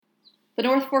The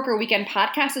North Forker Weekend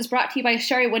Podcast is brought to you by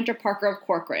Sherry Winter Parker of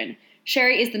Corcoran.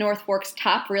 Sherry is the North Fork's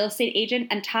top real estate agent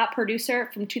and top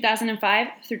producer from 2005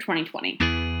 through 2020.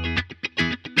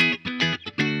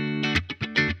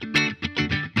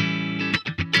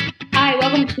 Hi,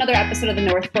 welcome to another episode of the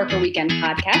North Forker Weekend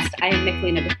Podcast. I am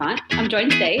Nicolina DeFont. I'm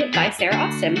joined today by Sarah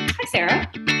Austin. Hi,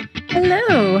 Sarah.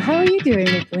 Hello. How are you doing,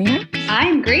 Nicolina?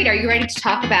 I'm great. Are you ready to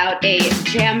talk about a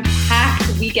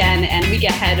jam-packed weekend and week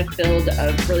ahead filled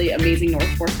of really amazing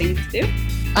North Fork things to do?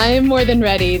 I am more than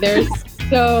ready. There's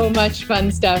so much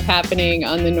fun stuff happening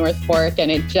on the North Fork,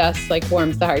 and it just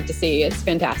warms the heart to see. It's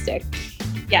fantastic.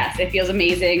 Yes, it feels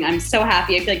amazing. I'm so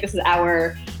happy. I feel like this is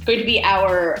going to be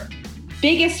our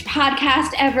biggest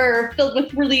podcast ever, filled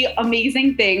with really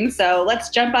amazing things. So let's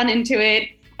jump on into it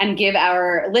and give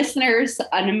our listeners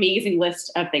an amazing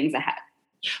list of things ahead.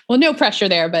 Well, no pressure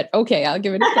there, but okay, I'll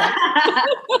give it a try.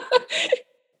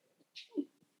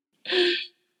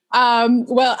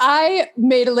 Well, I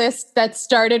made a list that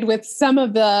started with some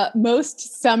of the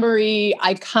most summery,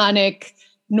 iconic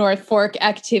North Fork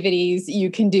activities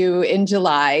you can do in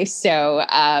July. So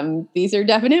these are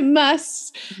definite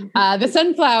musts. The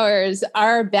sunflowers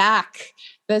are back.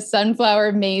 The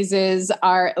sunflower mazes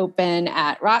are open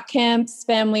at Rock Camp's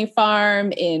Family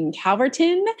Farm in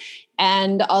Calverton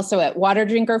and also at Water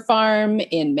Drinker Farm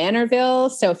in Manorville.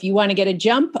 So if you want to get a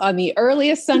jump on the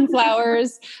earliest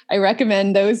sunflowers, I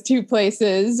recommend those two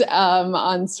places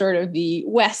on sort of the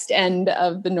west end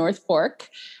of the North Fork.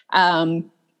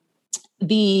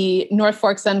 The North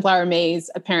Fork Sunflower Maze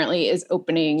apparently is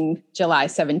opening July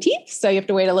 17th, so you have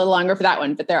to wait a little longer for that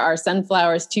one, but there are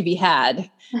sunflowers to be had.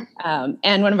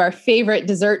 And one of our favorite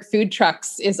dessert food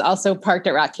trucks is also parked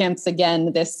at Rock Camps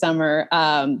again this summer,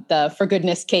 the For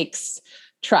Goodness Cakes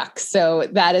truck. So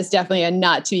that is definitely a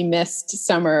not to be missed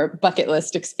summer bucket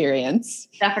list experience.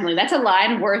 Definitely. That's a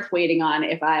line worth waiting on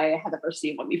if I have ever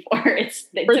seen one before. It's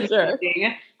amazing sure.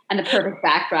 And the perfect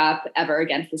backdrop ever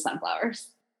against the sunflowers.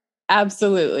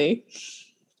 Absolutely.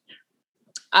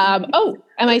 And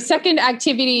my second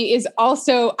activity is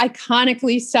also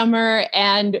iconically summer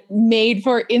and made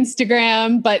for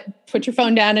Instagram, but put your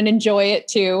phone down and enjoy it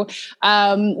too.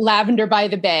 Lavender by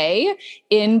the Bay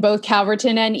in both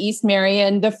Calverton and East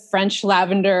Marion. The French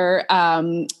lavender,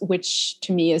 which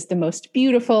to me is the most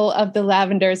beautiful of the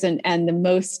lavenders and the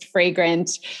most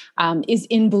fragrant, is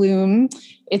in bloom.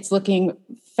 It's looking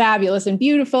fabulous and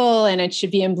beautiful, and it should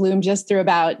be in bloom just through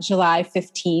about July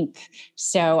 15th.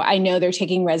 So I know they're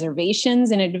taking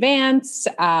reservations in advance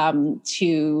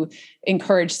to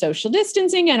encourage social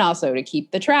distancing and also to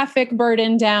keep the traffic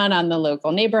burden down on the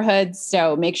local neighborhoods.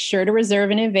 So make sure to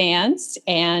reserve in advance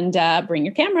and bring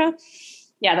your camera.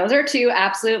 Yeah, those are two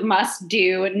absolute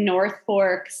must-do North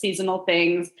Fork seasonal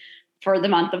things for the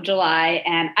month of July.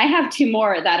 And I have two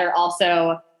more that are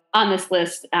also on this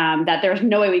list that there's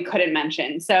no way we couldn't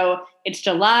mention. So it's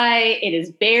July, it is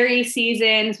berry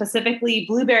season, specifically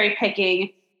blueberry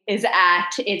picking is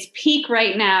at its peak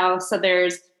right now. So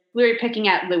there's blueberry picking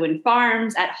at Lewin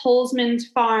Farms, at Holzman's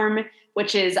Farm,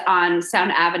 which is on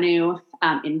Sound Avenue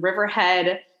in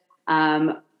Riverhead,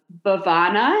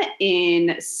 Bavana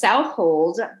in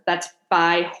Southold, that's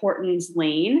by Hortons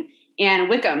Lane, and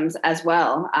Wickham's as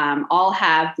well. All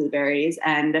have blueberries,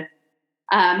 and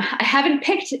I haven't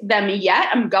picked them yet.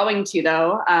 I'm going to,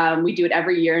 though. We do it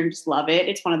every year and just love it.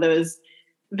 It's one of those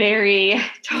could be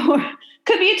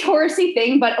a touristy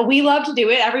thing, but we love to do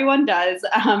it. Everyone does.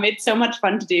 It's so much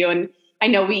fun to do. And I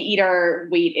know we eat our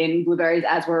weight in blueberries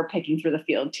as we're picking through the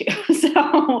field too.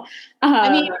 So,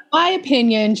 in my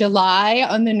opinion, July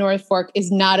on the North Fork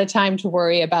is not a time to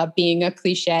worry about being a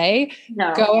cliche.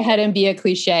 No. Go ahead and be a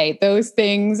cliche. Those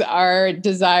things are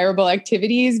desirable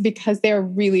activities because they're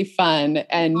really fun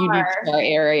and unique to our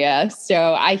area.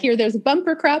 So I hear there's a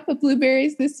bumper crop of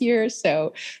blueberries this year.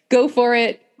 So go for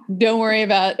it. Don't worry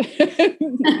about the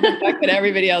fact that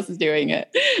everybody else is doing it.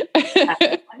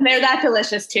 They're that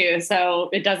delicious too, so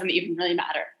it doesn't even really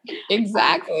matter.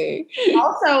 Exactly.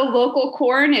 Also, local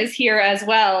corn is here as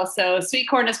well. So sweet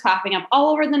corn is popping up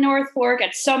all over the North Fork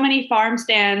at so many farm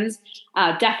stands.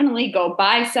 Definitely go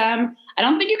buy some. I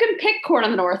don't think you can pick corn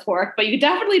on the North Fork, but you can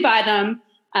definitely buy them.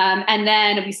 And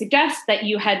then we suggest that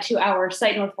you head to our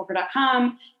site,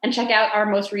 northforker.com, and check out our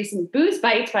most recent Booze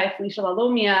Bites by Felicia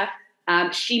Lalomia.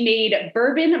 She made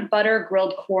bourbon butter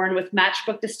grilled corn with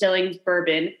Matchbook Distilling's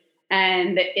bourbon,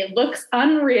 and it looks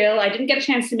unreal. I didn't get a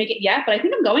chance to make it yet, but I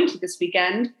think I'm going to this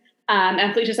weekend.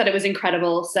 And Felicia said it was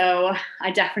incredible. So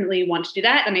I definitely want to do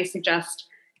that. And I suggest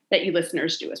that you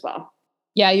listeners do as well.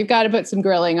 Yeah, you've got to put some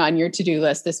grilling on your to-do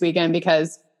list this weekend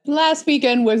because last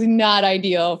weekend was not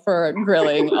ideal for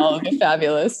grilling all of the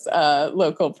fabulous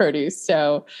local produce.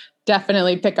 So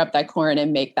definitely pick up that corn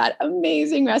and make that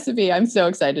amazing recipe. I'm so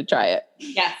excited to try it.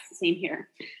 Yes, same here.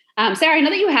 Sarah, I know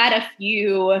that you had a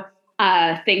few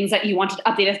things that you wanted to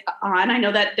update us on. I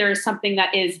know that there's something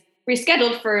that is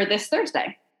rescheduled for this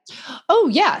Thursday. Oh,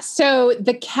 yeah. So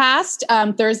the cast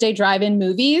Thursday drive-in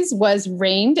movies was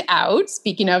rained out.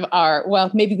 Speaking of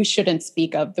maybe we shouldn't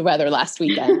speak of the weather last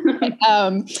weekend.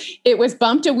 It was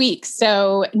bumped a week.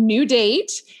 So new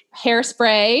date,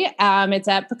 Hairspray. It's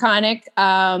at Peconic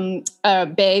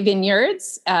Bay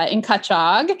Vineyards in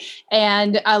Cutchogue.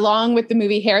 And along with the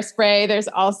movie Hairspray, there's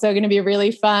also going to be a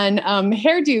really fun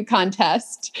hairdo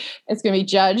contest. It's going to be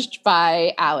judged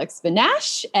by Alex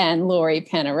Vanash and Lori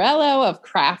Panarello of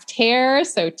Craft Hair.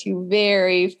 So two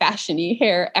very fashiony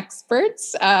hair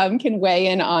experts can weigh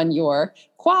in on your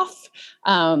coif.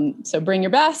 So bring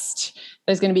your best.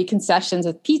 There's going to be concessions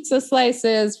with pizza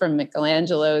slices from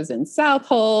Michelangelo's in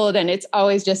Southold. And it's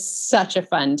always just such a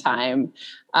fun time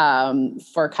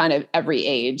for kind of every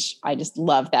age. I just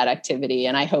love that activity.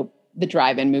 And I hope the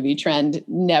drive-in movie trend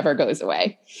never goes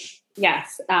away.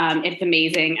 Yes, it's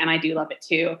amazing. And I do love it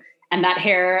too. And that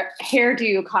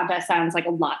hairdo contest sounds like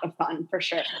a lot of fun for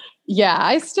sure. Yeah,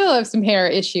 I still have some hair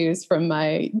issues from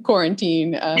my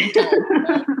quarantine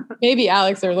time. Maybe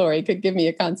Alex or Lori could give me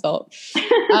a consult.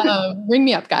 Ring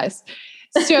me up, guys.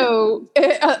 So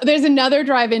there's another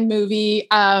drive-in movie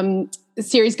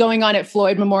series going on at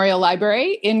Floyd Memorial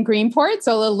Library in Greenport.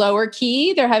 So a little lower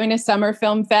key. They're having a summer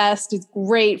film fest. It's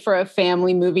great for a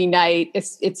family movie night.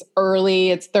 It's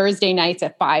early. It's Thursday nights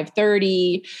at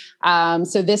 5:30.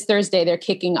 So this Thursday, they're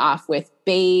kicking off with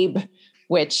Babe,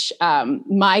 which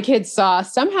my kids saw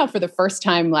somehow for the first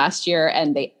time last year,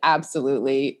 and they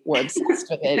absolutely were obsessed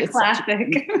with it. It's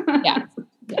classic.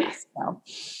 Yes.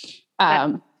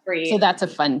 So that's a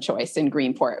fun choice in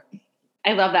Greenport.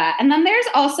 I love that. And then there's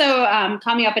also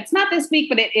coming up, it's not this week,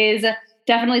 but it is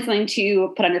definitely something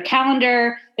to put on your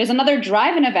calendar. There's another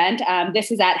drive-in event. This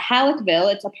is at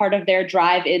Halleckville. It's a part of their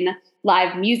drive-in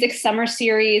live music summer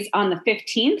series on the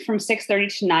 15th from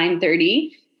 6:30 to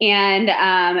 9:30. And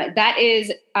that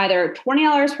is either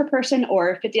 $20 per person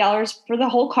or $50 for the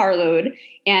whole carload.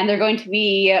 And they're going to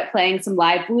be playing some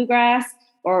live bluegrass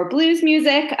or blues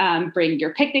music. Bring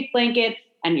your picnic blanket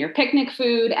and your picnic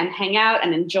food and hang out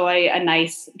and enjoy a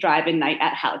nice drive-in night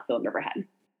at Halleckville in Riverhead.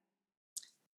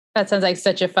 That sounds like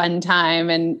such a fun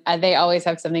time. And they always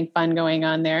have something fun going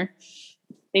on there.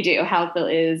 They do.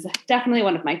 Halleckville is definitely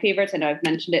one of my favorites. I know I've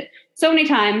mentioned it so many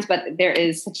times, but there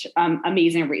is such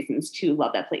amazing reasons to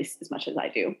love that place as much as I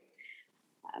do.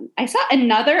 I saw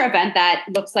another event that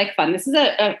looks like fun. This is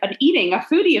a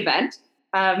foodie event.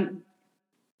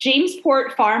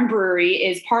 Jamesport Farm Brewery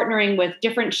is partnering with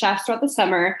different chefs throughout the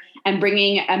summer and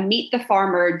bringing a Meet the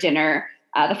Farmer dinner.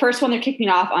 The first one they're kicking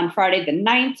off on Friday the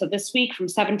 9th, so this week from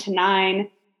 7 to 9,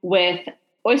 with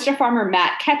oyster farmer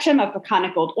Matt Ketchum of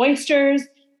Peconic Gold Oysters.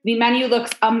 The menu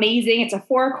looks amazing. It's a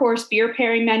 4-course beer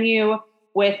pairing menu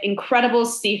with incredible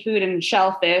seafood and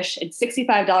shellfish. It's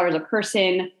 $65 a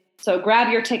person. So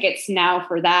grab your tickets now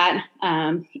for that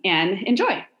and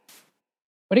enjoy.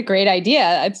 What a great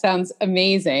idea. It sounds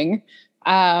amazing.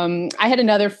 I had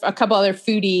a couple other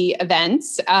foodie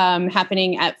events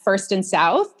happening at First and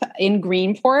South in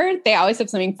Greenport. They always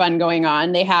have something fun going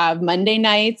on. They have Monday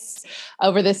nights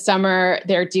over the summer.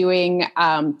 They're doing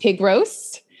pig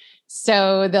roast.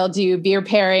 So they'll do beer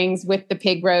pairings with the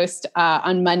pig roast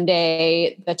on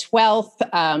Monday the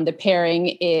 12th. The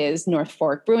pairing is North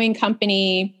Fork Brewing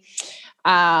Company.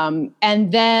 And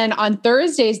then on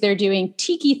Thursdays, they're doing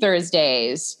Tiki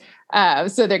Thursdays.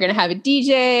 So they're going to have a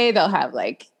DJ. They'll have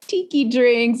like tiki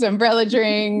drinks, umbrella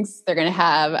drinks. They're going to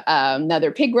have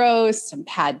another pig roast, some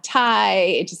pad thai.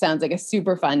 It just sounds like a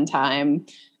super fun time.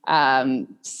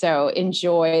 So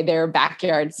enjoy their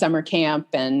backyard summer camp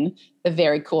and the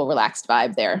very cool, relaxed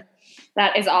vibe there.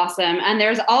 That is awesome. And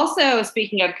there's also,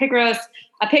 speaking of pig roast,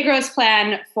 a pig roast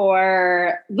plan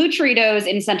for Lucharitos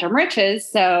in Centrum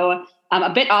Riches. So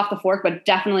a bit off the fork, but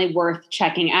definitely worth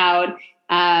checking out.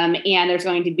 And there's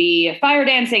going to be fire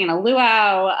dancing and a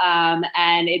luau.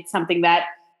 And it's something that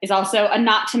is also a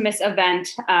not to miss event.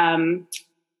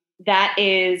 That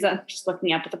is, just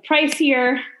looking up at the price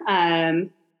here.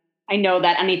 I know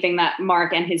that anything that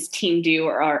Mark and his team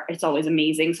do it's always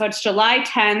amazing. So it's July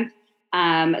 10th.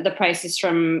 The price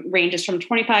ranges from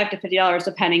 $25 to $50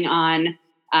 depending on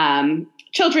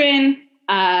children.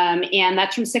 And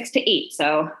that's from 6 to 8.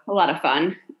 So a lot of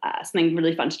fun. Something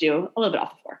really fun to do, a little bit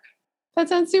off the fork. That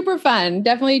sounds super fun.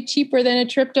 Definitely cheaper than a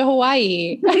trip to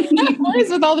Hawaii. What is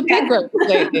with all the pig ropes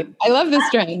lately? I love this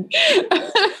trend.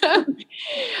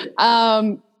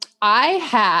 I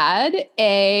had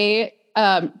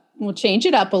we'll change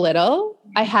it up a little.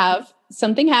 I have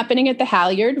something happening at the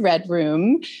Halyard Red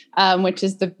Room, which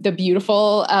is the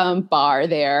beautiful bar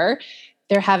there.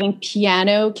 They're having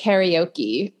piano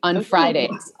karaoke on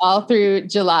Fridays all through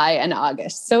July and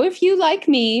August. So if you, like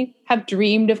me, have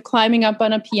dreamed of climbing up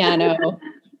on a piano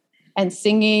and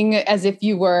singing as if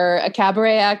you were a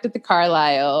cabaret act at the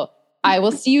Carlisle, I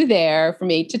will see you there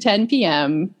from 8 to 10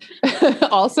 p.m.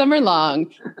 all summer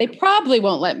long. They probably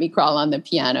won't let me crawl on the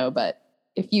piano, but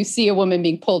if you see a woman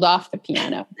being pulled off the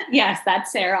piano. Yes,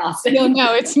 that's Sarah Austin. You'll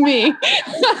know it's me.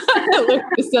 Look at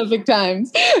the Suffolk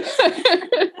Times.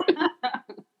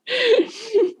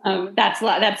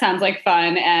 That sounds like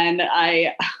fun, and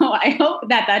I hope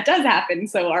that does happen,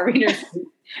 so our readers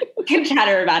can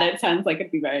chatter about it. Sounds like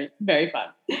it'd be very, very fun.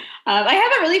 I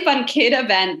have a really fun kid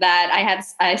event that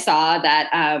I saw that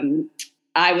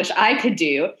I wish I could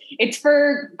do. It's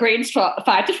for grades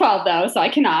 5 to 12 though, so I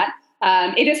cannot.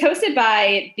 It is hosted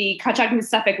by the Conshohocken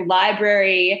Suffolk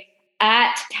Library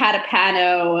at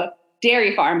Catapano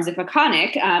Dairy Farms in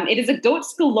Peconic. It is a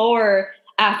Goats Galore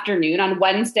afternoon on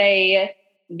Wednesday,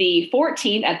 the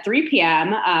 14th at 3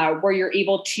 p.m., where you're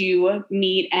able to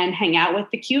meet and hang out with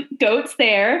the cute goats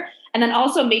there, and then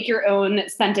also make your own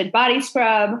scented body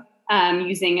scrub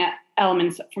using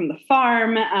elements from the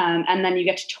farm. And then you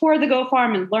get to tour the goat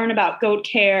farm and learn about goat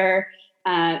care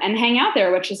and hang out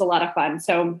there, which is a lot of fun.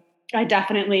 So I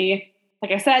definitely,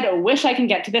 like I said, wish I can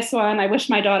get to this one. I wish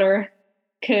my daughter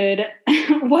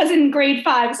was in grade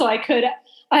 5, so I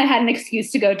had an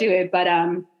excuse to go do it, but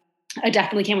I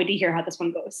definitely can't wait to hear how this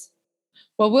one goes.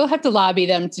 Well, we'll have to lobby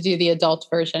them to do the adult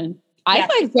version. Yeah.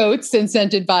 I like goats and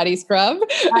scented body scrub.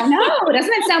 I know.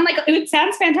 Doesn't it sound like, it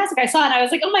sounds fantastic. I saw it and I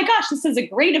was like, oh my gosh, this is a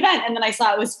great event. And then I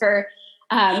saw it was for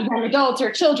young adults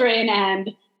or children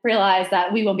and realized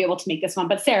that we won't be able to make this one.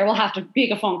 But Sarah, we'll have to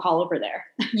make a phone call over there.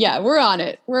 Yeah, we're on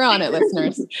it. We're on it,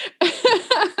 listeners.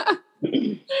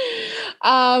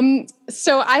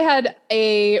 So I had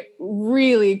a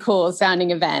really cool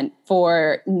sounding event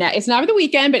for it's not over the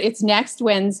weekend, but it's next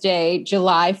Wednesday,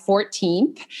 July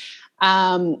 14th.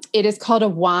 It is called a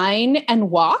Wine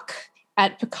and Walk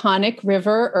at Peconic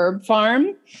River Herb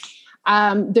Farm.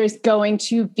 There's going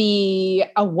to be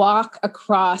a walk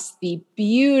across the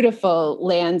beautiful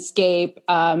landscape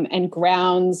and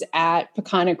grounds at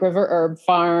Peconic River Herb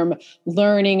Farm,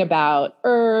 learning about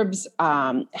herbs,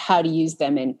 how to use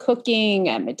them in cooking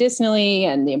and medicinally,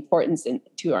 and the importance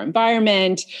to our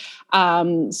environment.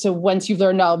 So once you've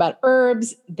learned all about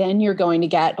herbs, then you're going to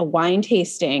get a wine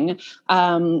tasting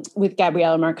with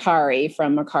Gabriella Marcari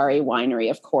from Marcari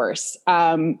Winery, of course.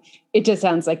 It just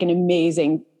sounds like an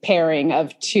amazing pairing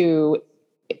of two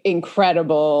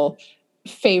incredible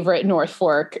favorite North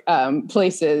Fork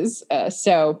places.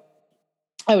 So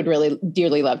I would really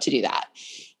dearly love to do that.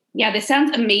 Yeah, this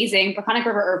sounds amazing. Peconic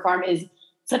River Herb Farm is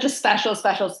such a special,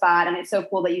 special spot. And it's so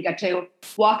cool that you get to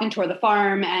walk and tour the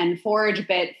farm and forage a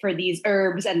bit for these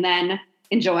herbs and then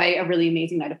enjoy a really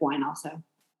amazing night of wine also.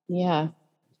 Yeah.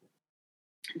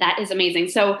 That is amazing.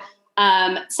 So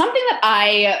something that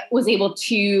I was able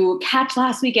to catch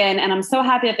last weekend, and I'm so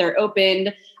happy that they're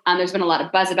opened, there's been a lot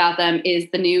of buzz about them, is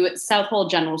the new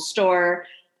Southold General Store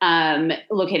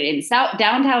located in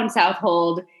downtown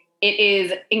Southold. It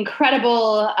is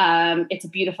incredible. It's a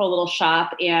beautiful little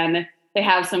shop, and they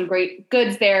have some great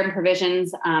goods there and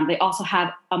provisions. They also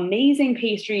have amazing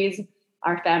pastries.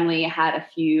 Our family had a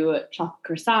few chocolate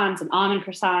croissants and almond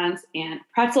croissants and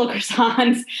pretzel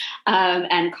croissants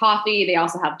and coffee. They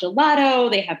also have gelato.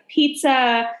 They have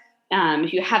pizza.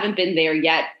 If you haven't been there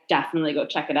yet, definitely go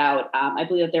check it out. I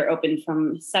believe that they're open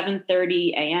from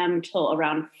 7:30 a.m. till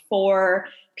around 4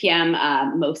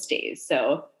 p.m. Most days.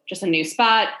 So just a new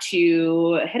spot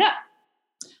to hit up.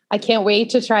 I can't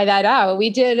wait to try that out. We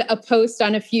did a post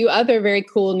on a few other very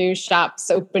cool new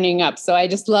shops opening up. So I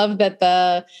just love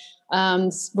that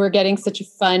we're getting such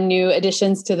fun new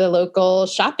additions to the local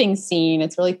shopping scene.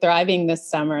 It's really thriving this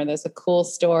summer. There's a cool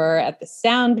store at the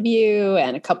Soundview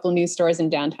and a couple new stores in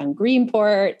downtown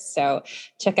Greenport. So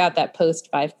check out that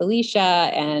post by Felicia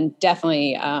and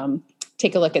definitely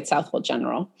take a look at Southold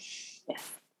General. Yes.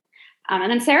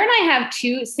 And then Sarah and I have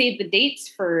two save the dates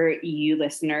for you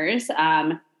listeners.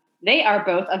 They are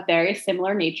both of very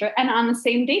similar nature and on the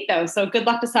same date, though. So good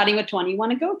luck deciding which one you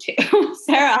want to go to.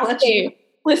 Sarah, I'll let you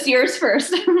List yours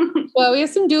first. Well, we have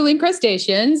some dueling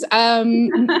crustaceans. I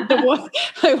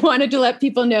wanted to let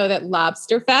people know that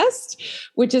Lobster Fest,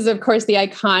 which is, of course, the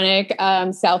iconic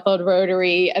Southold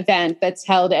Rotary event that's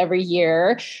held every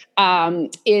year.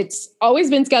 It's always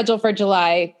been scheduled for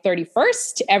July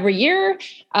 31st every year.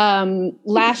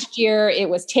 Last year, it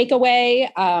was takeaway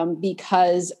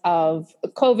because of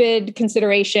COVID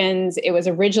considerations. It was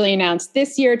originally announced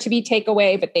this year to be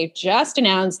takeaway, but they've just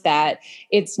announced that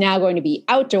it's now going to be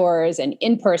outdoors and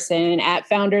in person at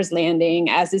Founders Landing,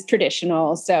 as is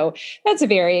traditional. So that's a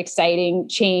very exciting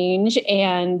change,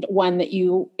 and one that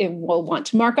you will want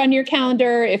to mark on your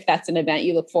calendar if that's an event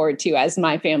you look forward to, as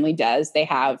my family does.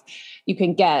 You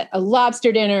can get a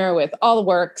lobster dinner with all the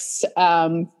works.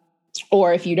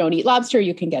 Or if you don't eat lobster,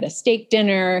 you can get a steak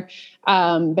dinner.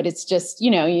 But it's just,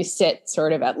 you sit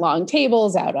sort of at long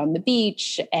tables out on the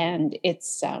beach, and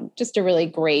it's just a really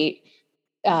great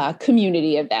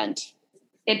community event.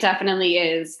 It definitely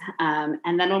is.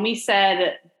 And then when we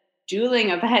said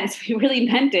dueling events, we really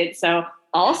meant it. So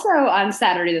also on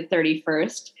Saturday the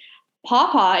 31st,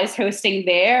 Paw is hosting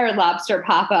their lobster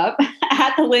pop-up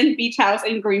at the Lynn Beach House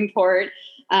in Greenport.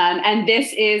 And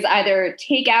this is either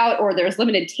takeout or there's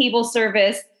limited table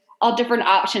service, all different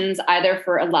options, either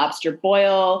for a lobster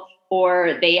boil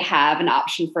or they have an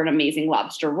option for an amazing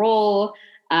lobster roll.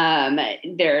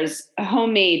 There's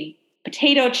homemade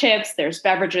potato chips. There's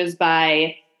beverages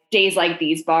by Days Like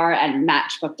These Bar and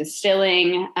Matchbook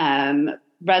Distilling.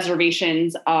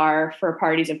 Reservations are for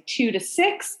parties of 2 to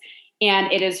 6.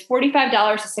 And it is $45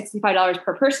 to $65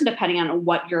 per person, depending on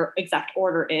what your exact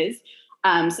order is.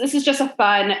 So this is just a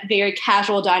fun, very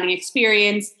casual dining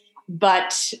experience,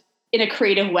 but in a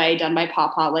creative way done by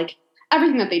Paw. Like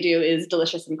everything that they do is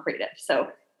delicious and creative. So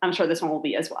I'm sure this one will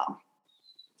be as well.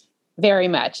 Very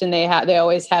much. And they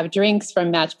always have drinks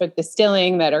from Matchbook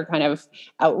Distilling that are kind of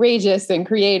outrageous and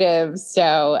creative.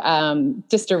 So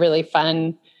just a really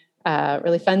fun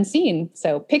scene.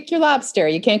 So pick your lobster.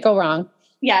 You can't go wrong.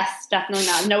 Yes, definitely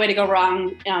not. No way to go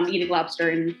wrong eating lobster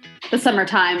in the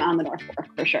summertime on the North Fork,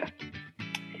 for sure.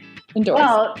 Indoors.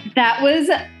 Well, that was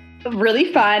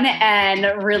really fun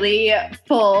and really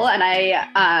full. And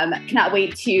I cannot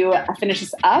wait to finish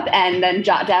this up and then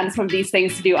jot down some of these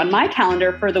things to do on my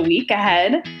calendar for the week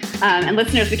ahead. And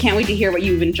listeners, we can't wait to hear what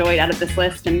you've enjoyed out of this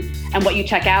list and what you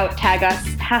check out. Tag us,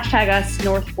 #us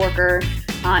North Forker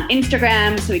on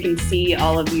Instagram so we can see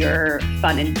all of your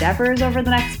fun endeavors over the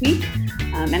next week.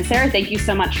 And Sarah, thank you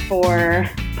so much for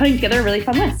putting together a really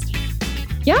fun list.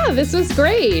 Yeah, this was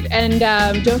great. And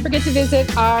don't forget to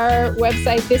visit our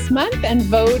website this month and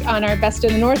vote on our Best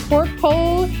of the North Fork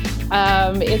poll.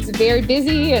 It's very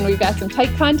busy and we've got some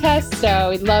tight contests. So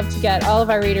we'd love to get all of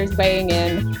our readers weighing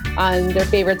in on their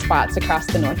favorite spots across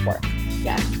the North Fork.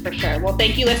 Yes, for sure. Well,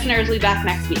 thank you, listeners. We'll be back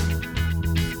next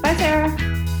week. Bye, Sarah.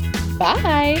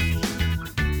 Bye.